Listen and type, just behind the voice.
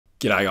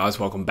G'day guys,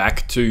 welcome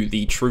back to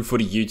the True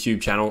Footy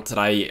YouTube channel.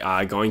 Today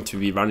going to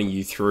be running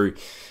you through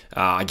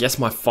I guess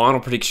my final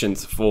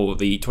predictions for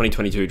the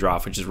 2022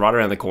 draft, which is right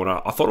around the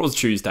corner. I thought it was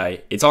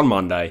Tuesday, it's on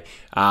Monday,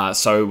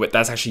 so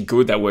that's actually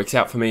good. That works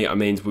out for me. It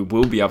means we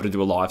will be able to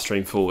do a live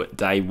stream for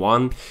day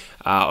one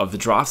of the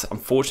draft.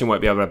 Unfortunately,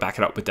 won't be able to back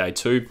it up with day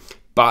two,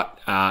 but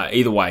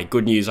either way,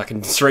 good news. I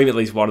can stream at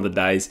least one of the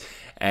days,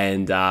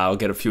 and I'll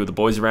get a few of the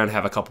boys around,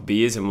 have a couple of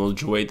beers, and we'll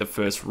enjoy the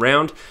first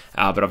round.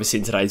 But obviously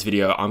in today's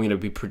video, I'm going to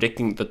be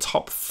predicting the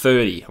top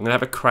 30. I'm going to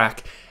have a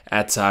crack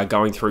at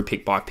going through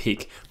pick by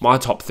pick my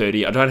top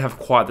 30. I don't have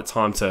quite the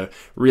time to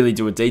really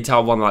do a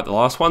detailed one like the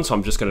last one, so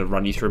I'm just going to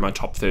run you through my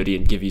top 30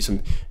 and give you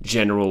some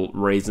general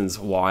reasons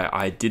why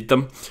I did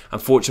them.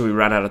 Unfortunately, we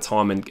ran out of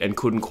time and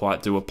couldn't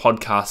quite do a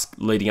podcast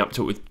leading up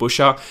to it with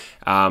Busher.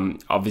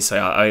 Obviously,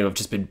 I've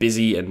just been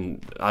busy,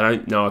 and I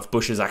don't know if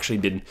Busher's actually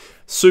been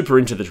super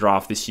into the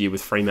draft this year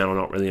with Fremantle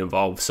not really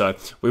involved. So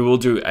we will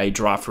do a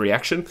draft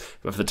reaction,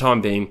 but for the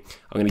time being,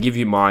 I'm going to give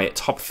you my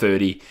top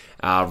 30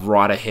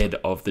 right ahead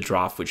of the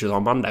draft, which is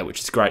on Monday, which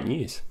is great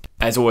news.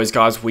 As always,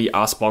 guys, we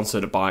are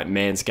sponsored by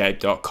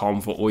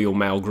MANSCAPED.com for all your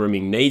male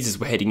grooming needs. As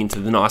we're heading into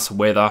the nicer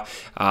weather,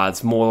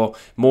 it's more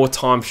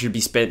time should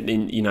be spent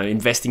in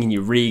investing in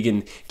your rig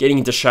and getting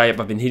into shape.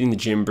 I've been hitting the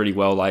gym pretty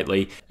well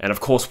lately, and of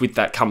course, with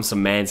that comes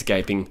some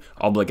manscaping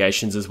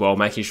obligations as well,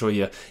 making sure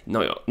you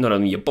not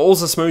only your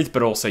balls are smooth,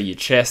 but also your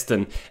chest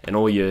and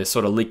all your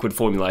sort of liquid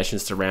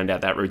formulations to round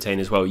out that routine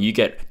as well. You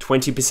get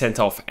 20%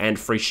 off and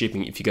free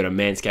shipping if you go to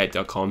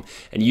manscaped.com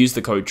and use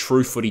the code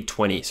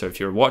TrueFooty20. So if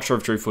you're a watcher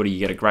of True Footy, you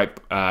get a great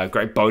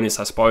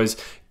bonus, I suppose,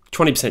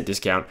 20%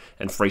 discount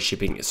and free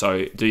shipping.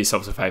 So do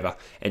yourselves a favor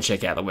and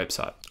check out the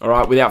website. All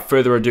right, without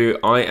further ado,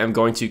 I am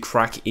going to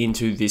crack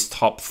into this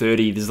top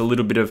 30. There's a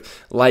little bit of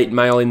late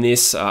mail in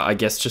this, I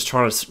guess, just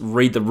trying to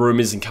read the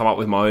rumors and come up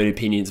with my own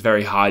opinions.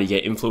 Very hard to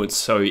get influenced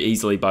so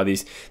easily by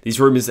these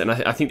rumors, and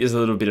I think there's a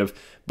little bit of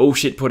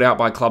bullshit put out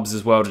by clubs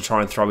as well to try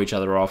and throw each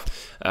other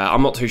off.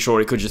 I'm not too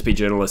sure. It could just be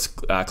journalists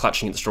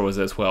clutching at straws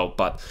as well,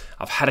 but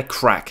I've had a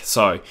crack.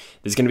 So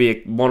there's going to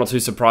be one or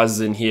two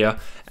surprises in here.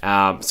 So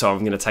I'm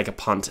going to take a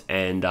punt,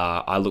 and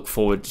I look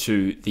forward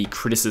to the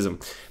criticism.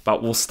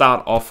 But we'll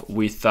start off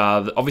with,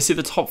 obviously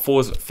the top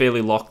four is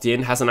fairly locked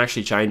in. Hasn't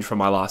actually changed from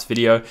my last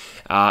video.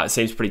 It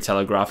seems pretty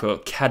telegraphed. We've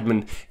got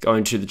Cadman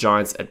going to the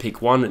Giants at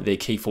pick 1, their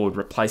key forward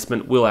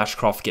replacement. Will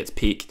Ashcroft gets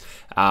picked.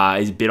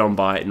 He's bid on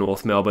by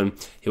North Melbourne.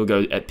 He'll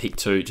go at pick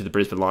 2 to the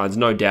Brisbane Lions.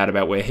 No doubt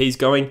about where he's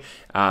going.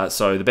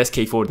 So the best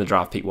key forward in the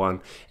draft, pick 1,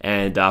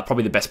 and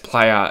probably the best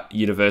player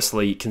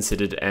universally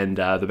considered, and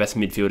the best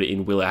midfielder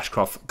in Will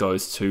Ashcroft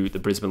goes to the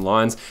Brisbane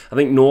Lions. I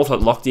think North are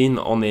locked in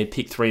on their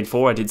pick 3 and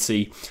 4. I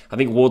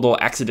think Wardlaw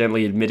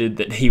accidentally admitted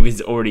that he was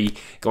already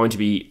going to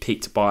be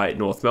picked by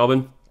North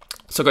Melbourne.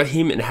 So I got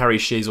him and Harry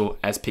Sheezel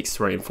as picks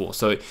 3 and 4.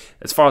 So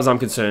as far as I'm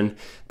concerned,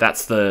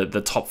 that's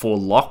the top 4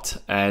 locked.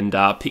 And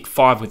pick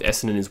 5 with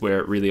Essendon is where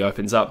it really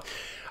opens up.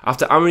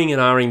 After umming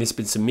and ahhing, there's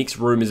been some mixed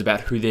rumours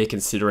about who they're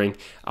considering.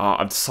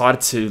 I've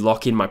decided to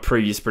lock in my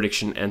previous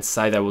prediction and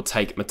say they will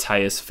take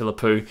Mateus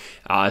Philippou.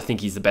 I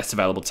think he's the best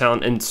available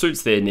talent and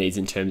suits their needs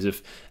in terms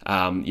of,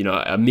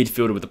 a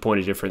midfielder with a point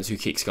of difference who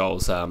kicks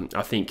goals.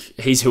 I think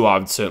he's who I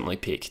would certainly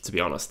pick, to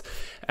be honest.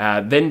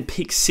 Then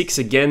pick 6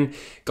 again.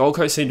 Gold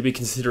Coast seem to be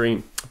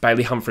considering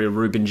Bailey Humphrey or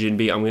Ruben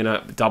Ginbey. I'm going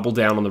to double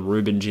down on the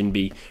Ruben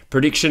Ginbey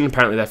prediction.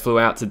 Apparently they flew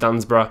out to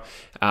Dunsborough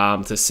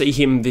to see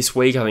him this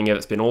week. I think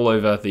it's been all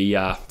over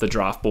the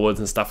draft boards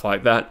and stuff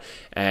like that.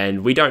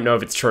 And we don't know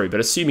if it's true, but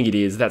assuming it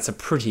is, that's a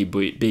pretty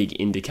big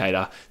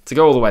indicator to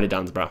go all the way to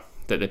Dunsborough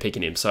that they're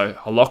picking him. So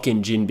I'll lock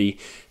in Ginbey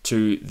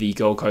to the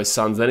Gold Coast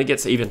Suns. Then it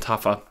gets even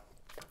tougher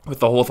with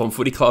the Hawthorn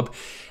Footy Club,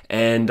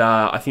 and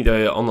I think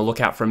they're on the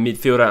lookout for a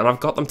midfielder, and I've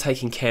got them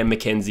taking Cam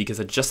McKenzie because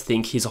I just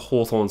think he's a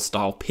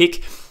Hawthorn-style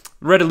pick.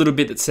 Read a little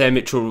bit that Sam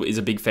Mitchell is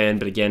a big fan,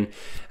 but again,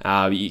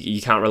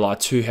 you can't rely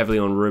too heavily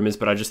on rumours,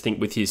 but I just think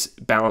with his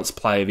balanced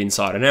play of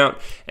inside and out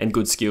and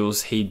good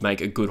skills, he'd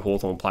make a good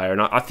Hawthorn player,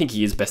 and I think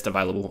he is best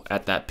available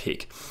at that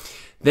pick.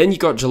 Then you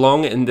got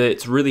Geelong, and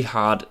it's really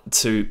hard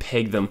to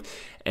peg them.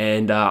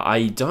 And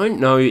I don't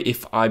know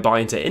if I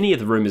buy into any of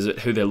the rumours at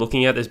who they're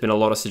looking at. There's been a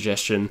lot of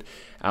suggestion,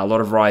 a lot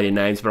of variety of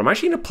names, but I'm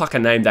actually going to pluck a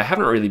name they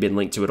haven't really been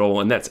linked to at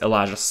all, and that's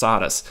Elijah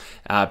Sardis,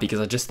 because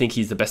I just think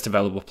he's the best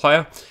available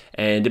player,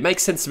 and it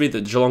makes sense to me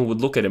that Geelong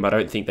would look at him. I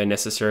don't think they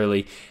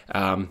necessarily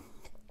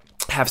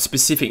have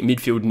specific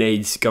midfield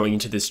needs going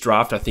into this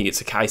draft. I think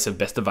it's a case of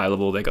best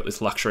available. They got this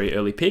luxury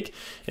early pick,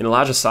 and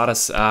Elijah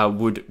Sardis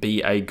would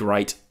be a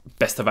great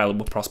best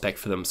available prospect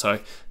for them. So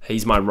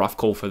he's my rough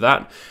call for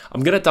that.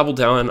 I'm going to double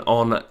down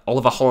on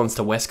Oliver Hollins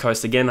to West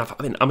Coast. Again, I've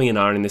been umming and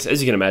ahhing this,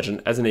 as you can imagine,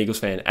 as an Eagles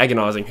fan,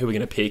 agonising who we're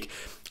going to pick.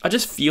 I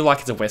just feel like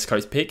it's a West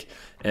Coast pick,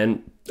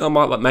 and I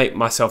might make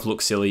myself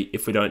look silly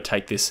if we don't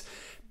take this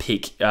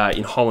pick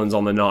in Hollins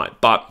on the night.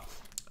 But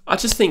I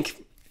just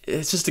think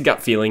it's just a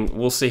gut feeling.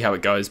 We'll see how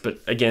it goes. But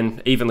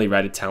again, evenly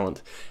rated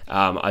talent.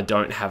 I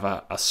don't have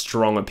a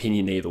strong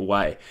opinion either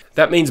way.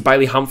 That means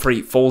Bailey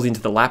Humphrey falls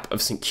into the lap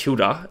of St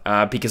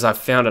Kilda because I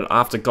found it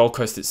after Gold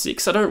Coast at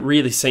 6. I don't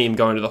really see him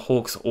going to the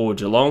Hawks or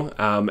Geelong.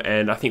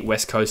 And I think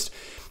West Coast,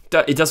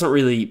 it doesn't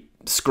really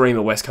scream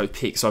a West Coast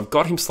pick. So I've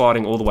got him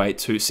sliding all the way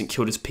to St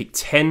Kilda's pick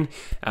 10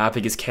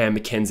 because Cam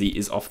McKenzie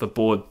is off the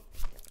board.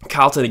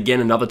 Carlton,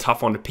 again, another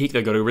tough one to pick.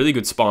 They've got a really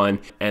good spine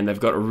and they've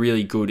got a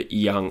really good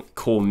young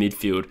core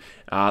midfield.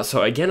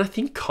 So again, I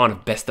think kind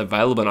of best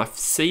available. And I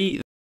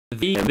see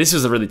this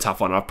is a really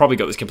tough one. I've probably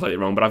got this completely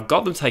wrong, but I've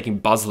got them taking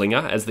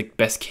Buzzlinger as the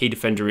best key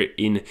defender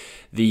in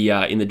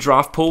the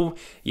draft pool.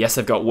 Yes,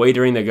 they've got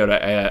Wiedering. They've got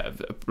a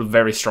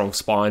very strong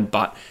spine,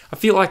 but I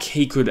feel like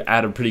he could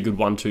add a pretty good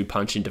 1-2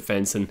 punch in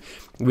defense. And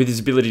with his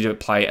ability to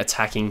play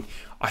attacking,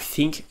 I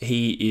think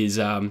he is.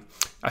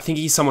 I think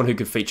he's someone who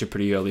could feature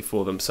pretty early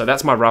for them. So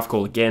that's my rough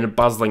call again.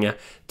 Buzzlinger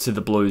to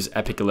the Blues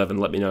at pick 11.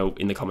 Let me know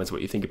in the comments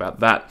what you think about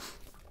that.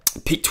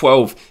 Pick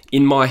 12,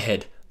 in my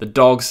head, the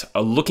Dogs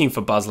are looking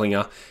for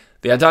Buzzlinger.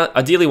 They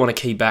ideally want a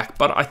key back,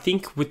 but I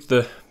think with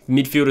the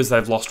midfielders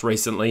they've lost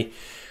recently,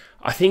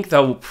 I think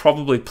they'll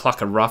probably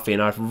pluck a rough in.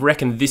 I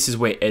reckon this is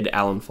where Ed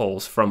Allen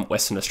falls from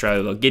Western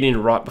Australia. They'll get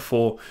in right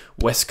before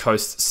West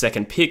Coast's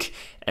second pick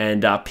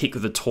and pick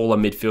the taller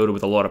midfielder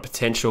with a lot of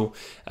potential.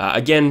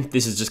 Again,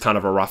 this is just kind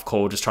of a rough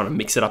call, just trying to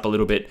mix it up a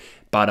little bit.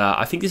 But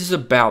I think this is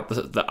about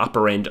the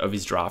upper end of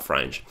his draft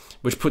range,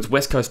 which puts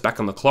West Coast back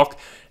on the clock.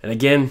 And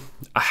again,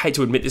 I hate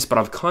to admit this, but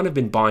I've kind of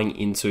been buying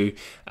into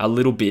a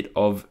little bit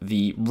of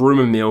the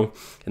rumour mill.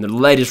 And the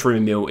latest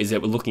rumour mill is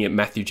that we're looking at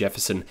Matthew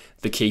Jefferson,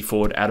 the key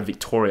forward out of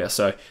Victoria.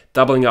 So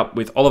doubling up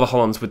with Oliver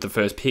Hollands with the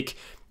first pick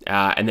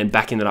and then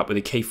backing it up with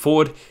a key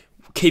forward.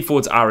 Key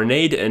forwards are a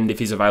need, and if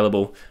he's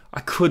available, I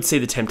could see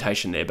the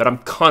temptation there, but I'm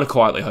kind of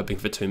quietly hoping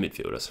for 2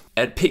 midfielders.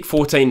 At pick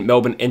 14,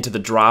 Melbourne enter the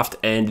draft,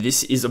 and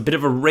this is a bit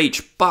of a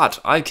reach, but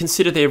I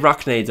consider their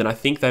ruck needs, and I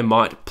think they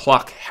might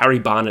pluck Harry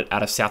Barnett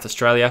out of South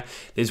Australia.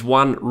 There's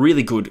one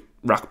really good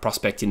ruck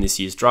prospect in this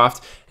year's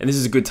draft, and this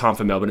is a good time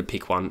for Melbourne to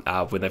pick one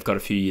when they've got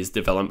a few years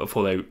development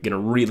before they're going to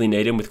really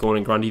need him with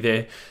Gordon Grundy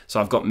there. So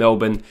I've got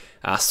Melbourne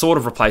sort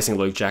of replacing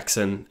Luke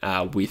Jackson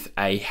with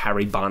a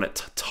Harry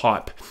Barnett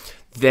type.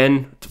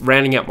 Then,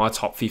 rounding out my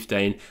top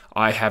 15,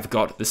 I have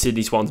got the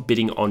Sydney Swans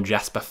bidding on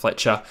Jasper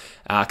Fletcher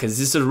because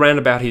this is around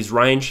about his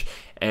range,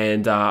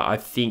 and I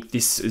think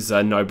this is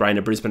a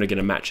no-brainer. Brisbane are going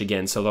to match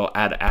again, so they'll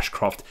add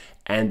Ashcroft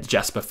and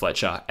Jasper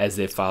Fletcher as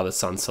their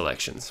father-son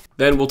selections.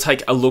 Then we'll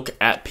take a look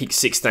at pick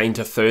 16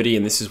 to 30,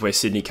 and this is where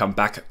Sydney come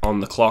back on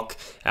the clock,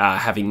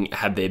 having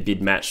had their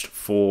bid matched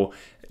for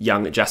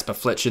young Jasper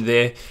Fletcher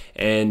there,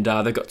 and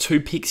they've got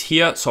 2 picks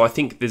here, so I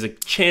think there's a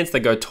chance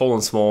they go tall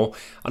and small.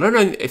 I don't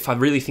know if I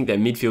really think their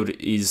midfield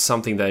is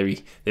something they're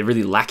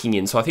really lacking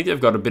in, so I think they've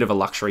got a bit of a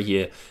luxury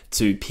here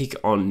to pick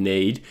on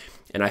need,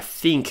 and I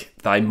think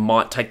they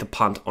might take the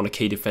punt on a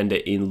key defender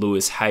in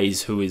Lewis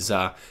Hayes, who is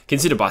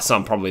considered by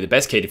some probably the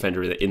best key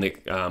defender in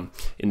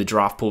the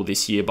draft pool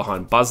this year,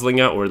 behind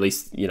Buzzlinger, or at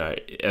least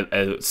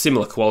a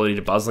similar quality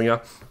to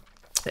Buzzlinger,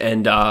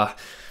 and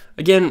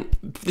again,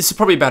 this is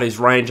probably about his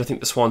range. I think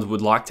the Swans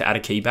would like to add a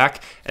key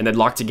back, and they'd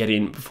like to get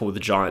in before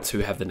the Giants, who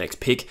have the next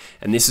pick.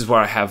 And this is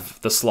where I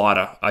have the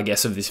slider, I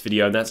guess, of this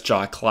video, and that's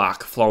Jai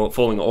Clark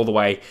falling all the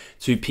way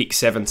to pick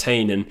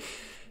 17. And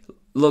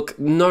look,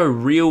 no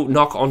real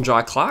knock on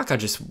Jai Clark. I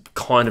just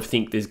kind of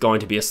think there's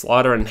going to be a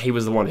slider, and he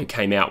was the one who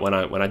came out when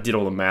I did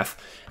all the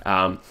math.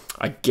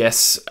 I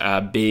guess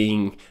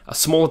being a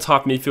smaller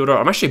type midfielder,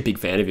 I'm actually a big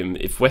fan of him.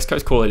 If West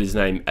Coast call it his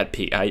name at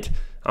pick 8,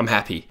 I'm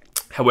happy.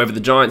 However, the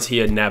Giants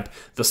here nab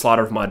the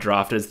slider of my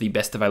draft as the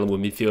best available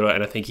midfielder,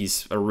 and I think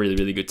he's a really,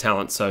 really good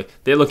talent. So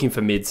they're looking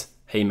for mids.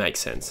 He makes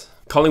sense.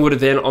 Collingwood are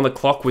then on the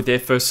clock with their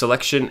first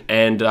selection,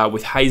 and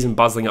with Hayes and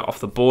Buzzlinger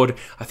off the board,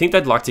 I think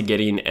they'd like to get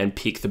in and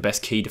pick the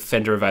best key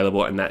defender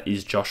available, and that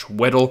is Josh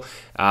Weddle,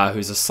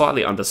 who's a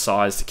slightly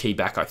undersized key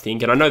back, I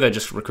think. And I know they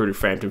just recruited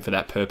Frampton for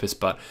that purpose,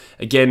 but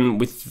again,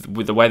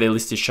 with the way their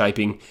list is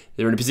shaping,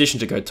 they're in a position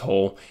to go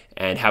tall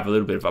and have a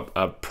little bit of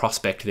a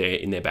prospect there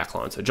in their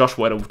backline. So Josh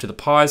Weddle to the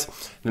Pies.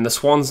 And then the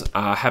Swans,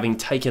 having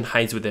taken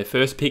Hayes with their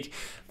first pick,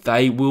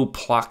 they will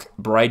pluck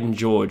Braden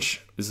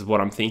George. This is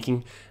what I'm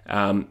thinking.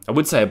 I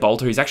would say a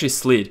bolter. He's actually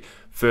slid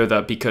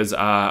further because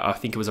I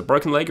think it was a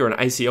broken leg or an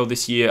ACL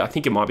this year. I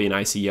think it might be an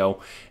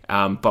ACL.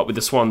 But with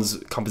the Swans'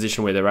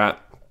 composition where they're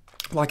at,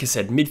 like I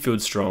said,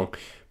 midfield strong.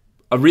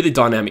 A really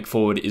dynamic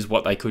forward is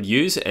what they could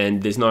use,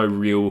 and there's no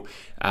real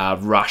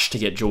rush to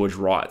get George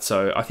right.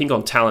 So I think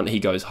on talent he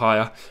goes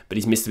higher, but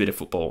he's missed a bit of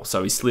football.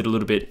 So he's slid a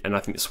little bit, and I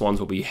think the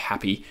Swans will be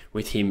happy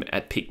with him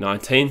at pick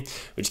 19,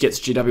 which gets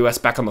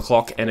GWS back on the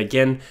clock. And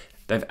again,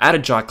 they've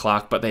added Jai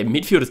Clark, but their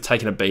midfield has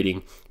taken a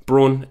beating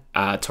Bruin,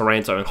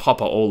 Taranto and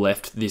Hopper all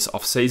left this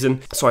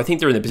off-season. So I think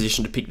they're in the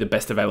position to pick the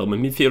best available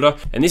midfielder.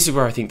 And this is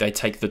where I think they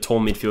take the tall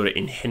midfielder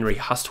in Henry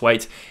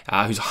Hustwaite,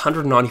 who's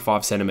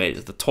 195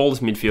 centimetres, the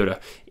tallest midfielder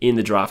in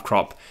the draft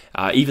crop,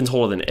 even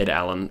taller than Ed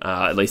Allen.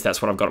 At least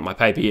that's what I've got on my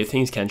paper here.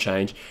 Things can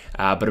change,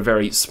 but a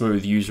very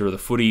smooth user of the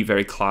footy,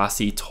 very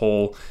classy,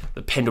 tall.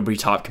 The Pendlebury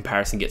type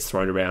comparison gets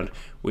thrown around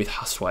with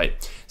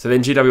Hustwaite. So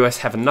then GWS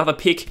have another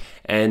pick,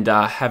 and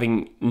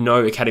having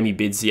no academy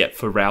bids yet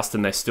for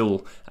Ralston, they're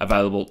still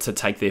available to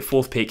take their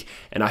fourth pick,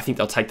 and I think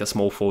they'll take the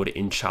small forward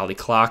in Charlie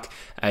Clark,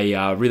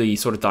 a really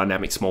sort of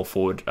dynamic small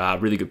forward,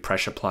 really good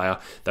pressure player.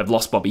 They've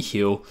lost Bobby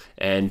Hill,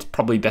 and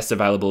probably best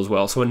available as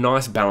well, so a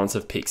nice balance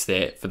of picks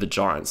there for the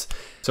Giants.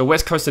 So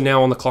West Coast are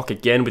now on the clock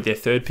again with their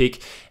third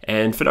pick,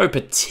 and for no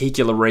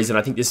particular reason,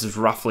 I think this is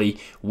roughly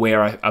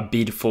where a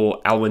bid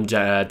for Alwyn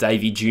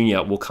Davey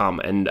Jr. will come,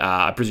 and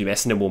I presume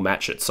Essendon will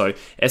match it. So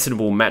Essendon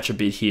will match a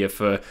bid here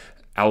for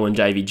Alwyn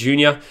Davey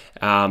Jr.,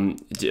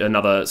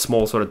 another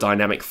small sort of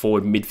dynamic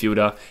forward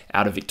midfielder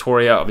out of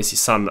Victoria, obviously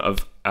son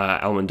of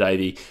Alwyn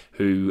Davey,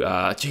 who,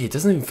 it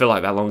doesn't even feel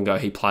like that long ago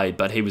he played,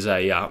 but he was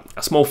a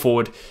small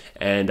forward,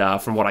 and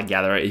from what I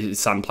gather, his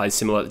son plays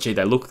similar.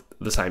 They look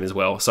the same as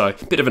well. So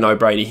a bit of a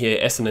no-brainer here.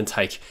 Essendon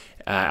take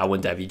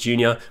Alwyn Davey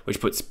Jr., which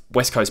puts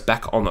West Coast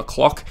back on the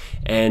clock,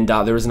 and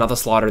there is another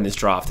slider in this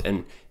draft,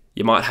 and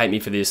you might hate me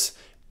for this,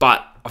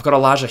 but I've got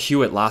Elijah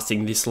Hewitt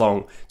lasting this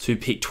long to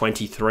pick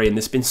 23, and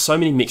there's been so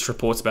many mixed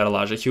reports about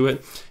Elijah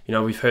Hewitt. You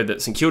know, we've heard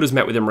that St Kilda's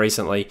met with him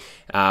recently,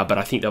 but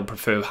I think they'll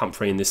prefer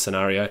Humphrey in this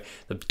scenario.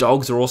 The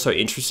Dogs are also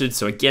interested,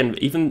 so again,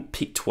 even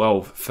pick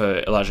 12 for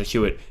Elijah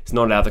Hewitt is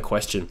not out of the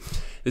question.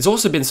 There's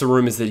also been some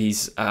rumours that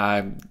he's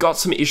got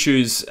some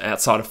issues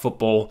outside of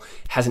football,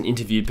 hasn't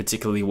interviewed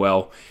particularly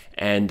well,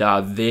 and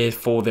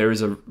therefore there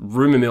is a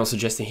rumour mill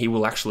suggesting he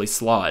will actually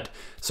slide.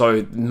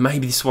 So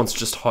maybe this one's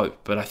just hope,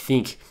 but I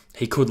think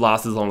he could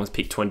last as long as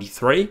pick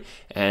 23,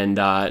 and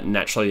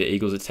naturally the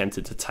Eagles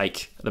attempted to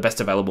take the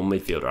best available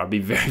midfielder. I'd be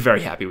very,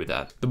 very happy with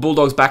that. The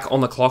Bulldogs back on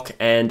the clock,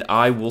 and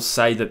I will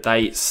say that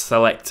they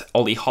select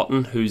Ollie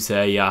Houghton, who's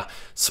a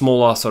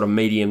smaller sort of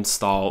medium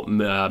style,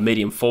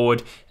 medium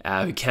forward,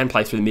 who can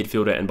play through the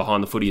midfielder and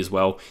behind the footy as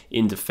well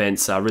in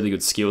defence. Really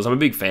good skills. I'm a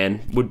big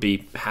fan. Would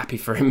be happy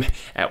for him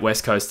at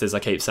West Coast, as I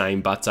keep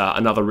saying, but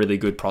another really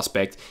good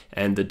prospect,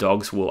 and the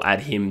Dogs will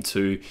add him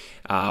to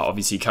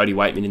obviously Cody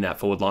Waitman in that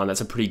forward line.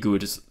 That's a pretty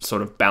good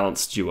sort of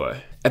balanced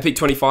duo. At pick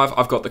 25,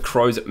 I've got the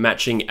Crows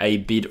matching a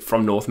bid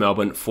from North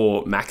Melbourne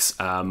for Max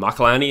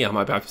Marcolani.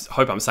 I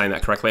hope I'm saying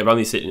that correctly. I've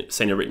only seen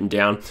it written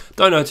down.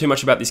 Don't know too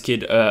much about this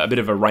kid. A bit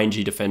of a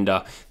rangy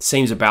defender.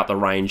 Seems about the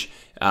range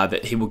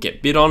that he will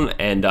get bid on,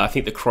 and I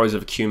think the Crows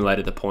have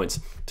accumulated the points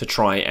to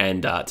try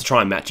and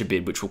match a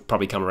bid, which will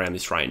probably come around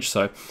this range.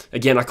 So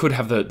again, I could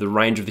have the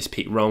range of this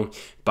pick wrong,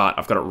 but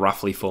I've got it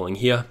roughly falling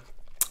here.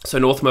 So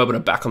North Melbourne are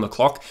back on the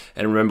clock,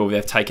 and remember,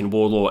 they've taken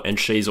Warlaw and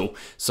Sheasel.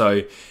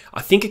 So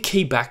I think a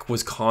key back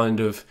was kind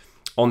of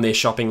on their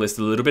shopping list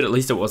a little bit, at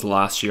least it was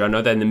last year. I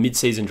know that in the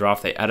mid-season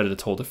draft they added a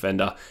tall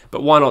defender,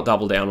 but why not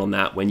double down on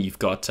that when you've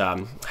got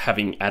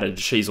having added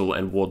Sheasel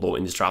and Wardlaw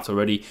in this draft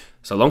already?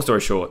 So long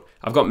story short,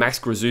 I've got Max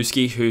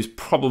Grzuski, who's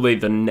probably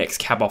the next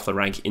cab off the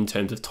rank in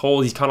terms of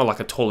tall. He's kind of like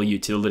a taller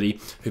utility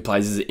who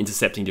plays as an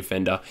intercepting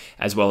defender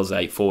as well as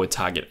a forward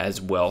target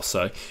as well.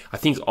 So I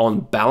think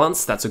on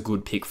balance, that's a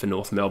good pick for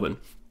North Melbourne.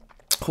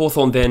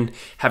 Hawthorn then,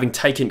 having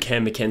taken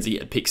Cam Mackenzie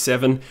at pick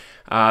 7,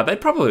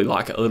 they'd probably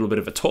like a little bit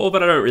of a tall,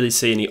 but I don't really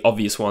see any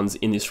obvious ones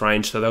in this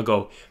range, so they'll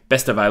go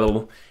best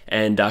available,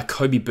 and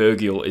Kobe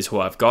Burgill is who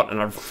I've got, and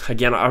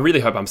I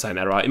really hope I'm saying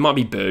that right. It might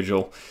be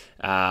Burgill.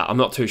 I'm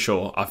not too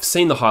sure. I've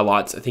seen the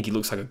highlights. I think he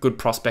looks like a good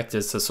prospect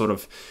as a sort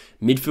of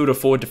midfielder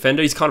forward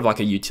defender. He's kind of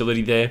like a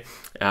utility there.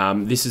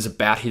 This is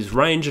about his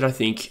range, and I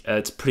think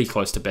it's pretty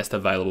close to best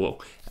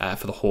available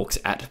for the Hawks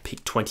at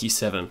pick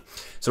 27.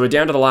 So we're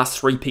down to the last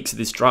 3 picks of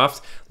this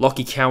draft.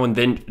 Lockie Cowan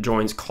then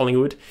joins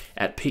Collingwood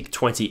at pick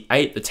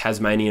 28, the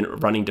Tasmanian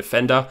running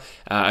defender.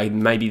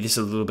 Maybe this is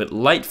a little bit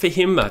late for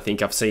him. I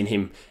think I've seen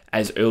him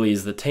as early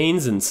as the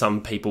teens, and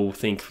some people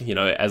think,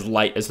 as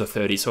late as the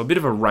 30s. So a bit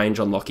of a range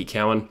on Lockie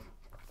Cowan.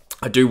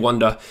 I do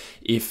wonder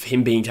if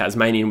him being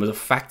Tasmanian was a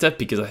factor,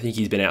 because I think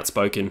he's been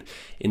outspoken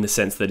in the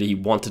sense that he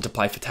wanted to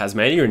play for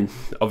Tasmania, and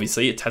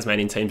obviously a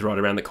Tasmanian team's right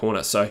around the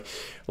corner. So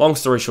long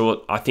story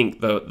short, I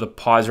think the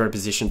Pies are in a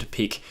position to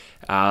pick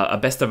a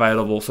best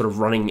available sort of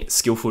running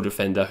skillful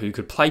defender who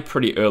could play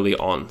pretty early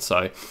on.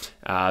 So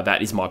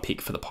that is my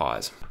pick for the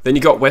Pies. Then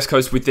you got West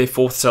Coast with their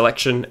 4th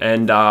selection,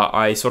 and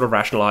I sort of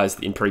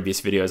rationalised in previous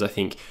videos, I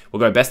think we'll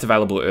go best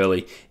available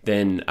early,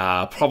 then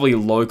probably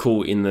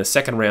local in the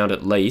 2nd round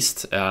at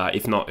least,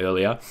 if not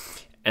earlier.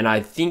 And I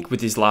think with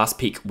this last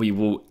pick, we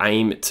will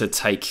aim to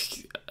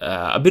take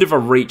a bit of a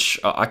reach.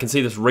 I can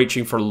see this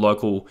reaching for a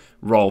local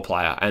role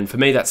player, and for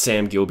me, that's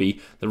Sam Gilbey,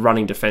 the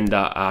running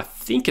defender. I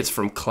think it's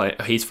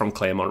he's from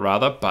Claremont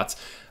rather, but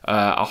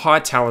a high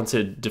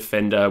talented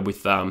defender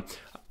with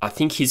I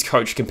think his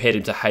coach compared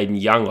him to Hayden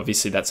Young.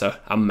 Obviously, that's a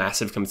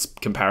massive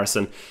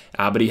comparison.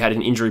 But he had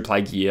an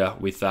injury-plagued year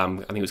with, I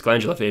think it was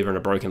glandular fever and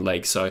a broken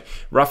leg. So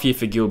rough year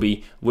for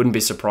Gilby. Wouldn't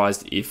be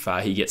surprised if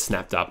he gets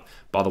snapped up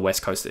by the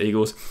West Coast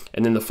Eagles.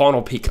 And then the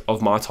final pick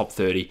of my top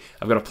 30,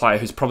 I've got a player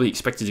who's probably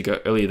expected to go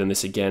earlier than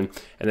this again,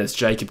 and that's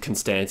Jacob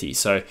Constanti.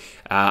 So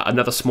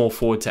another small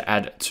forward to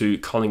add to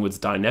Collingwood's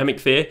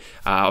dynamic there.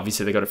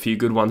 Obviously, they've got a few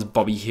good ones.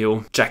 Bobby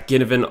Hill, Jack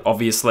Ginnivan,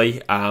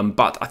 obviously.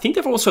 But I think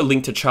they've also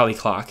linked to Charlie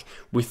Clark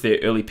with their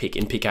early pick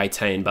in pick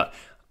 18. But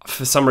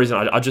for some reason,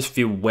 I just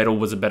feel Weddle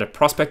was a better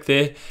prospect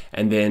there.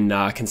 And then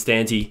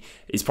Constanti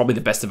is probably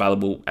the best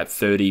available at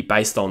 30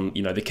 based on,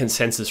 the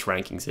consensus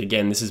rankings.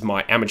 Again, this is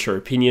my amateur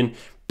opinion,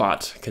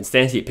 but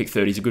Constanti at pick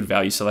 30 is a good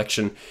value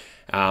selection.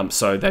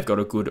 So they've got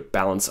a good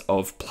balance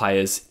of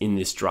players in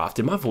this draft.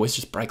 Did my voice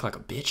just break like a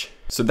bitch?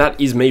 So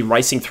that is me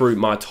racing through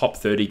my top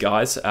 30,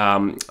 guys.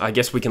 I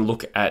guess we can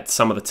look at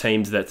some of the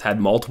teams that had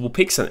multiple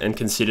picks and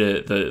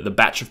consider the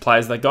batch of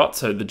players they got.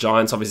 So the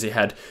Giants obviously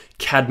had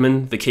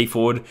Cadman, the key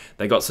forward.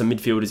 They got some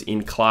midfielders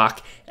in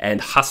Clark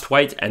and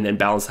Hustwaite, and then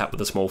balance that with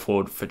a small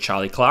forward for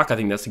Charlie Clark. I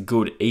think that's a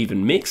good,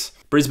 even mix.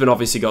 Brisbane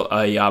obviously got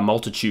a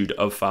multitude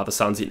of father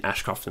sons in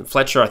Ashcroft and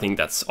Fletcher. I think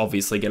that's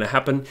obviously going to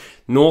happen.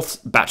 North's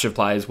batch of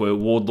players were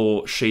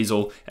Wardlaw,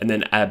 Sheasel, and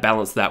then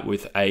balance that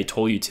with a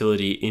tall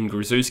utility in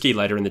Grzuski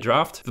later in the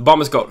draft. The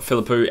Bombers got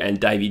Philippou and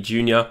Davey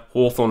Jr.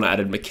 Hawthorn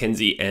added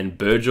Mackenzie and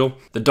Burgell.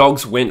 The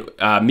Dogs went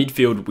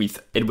midfield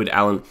with Edward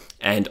Allen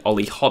and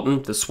Ollie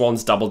Houghton. The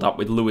Swans doubled up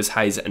with Lewis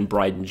Hayes and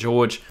Braden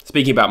George.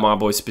 Speaking about my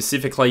boys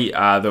specifically,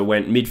 they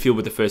went midfield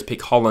with the first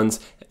pick, Hollands,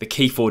 the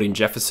key forward in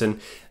Jefferson.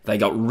 They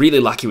got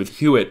really lucky with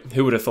Hewitt.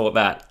 Who would have thought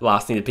that?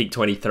 Lasting to pick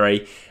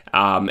 23.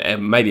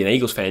 And maybe an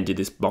Eagles fan did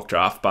this mock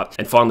draft,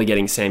 and finally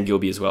getting Sam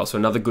Gilby as well. So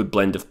another good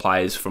blend of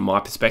players from my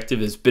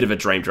perspective. It's a bit of a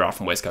dream draft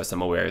from West Coast,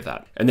 I'm aware of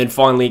that. And then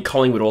finally,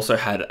 Collingwood also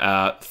had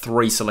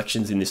 3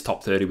 selections in this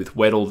top 30 with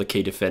Weddle, the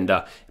key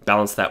defender,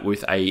 balance that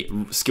with a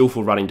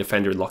skillful running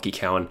defender in Lockie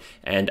Cowan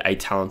and a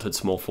talented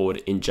small forward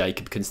in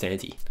Jacob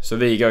Constanti. So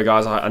there you go,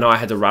 guys. I know I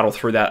had to rattle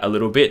through that a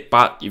little bit,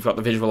 but you've got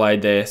the visual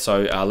aid there.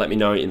 So let me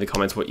know in the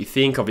comments what you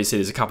think. Obviously,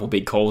 there's a couple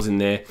big calls in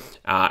there,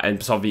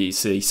 and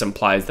obviously some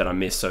players that I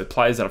missed. So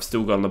players that I've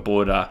still got on the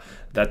board are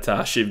that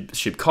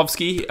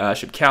Shipkowski,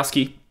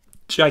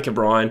 Jacob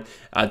Ryan,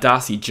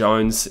 Darcy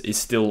Jones is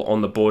still on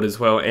the board as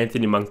well.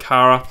 Anthony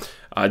Mankara,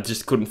 I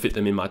just couldn't fit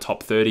them in my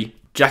top 30.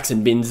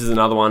 Jackson Binns is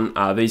another one.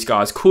 These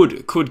guys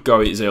could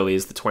go as early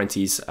as the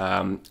 20s.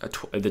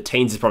 The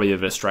teens is probably a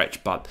bit of a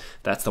stretch, but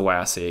that's the way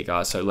I see it,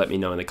 guys. So let me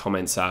know in the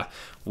comments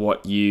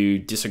what you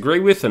disagree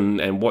with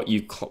and what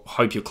you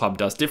hope your club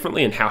does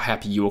differently and how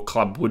happy your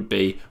club would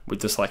be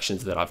with the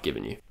selections that I've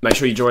given you. Make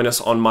sure you join us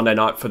on Monday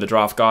night for the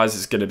draft, guys.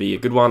 It's going to be a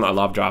good one. I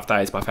love draft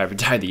day. It's my favourite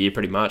day of the year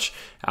pretty much.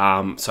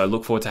 So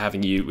look forward to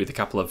having you with a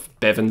couple of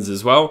Bevans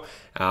as well.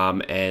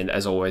 And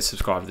as always,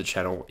 subscribe to the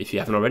channel if you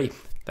haven't already.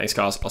 Thanks,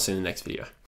 guys. I'll see you in the next video.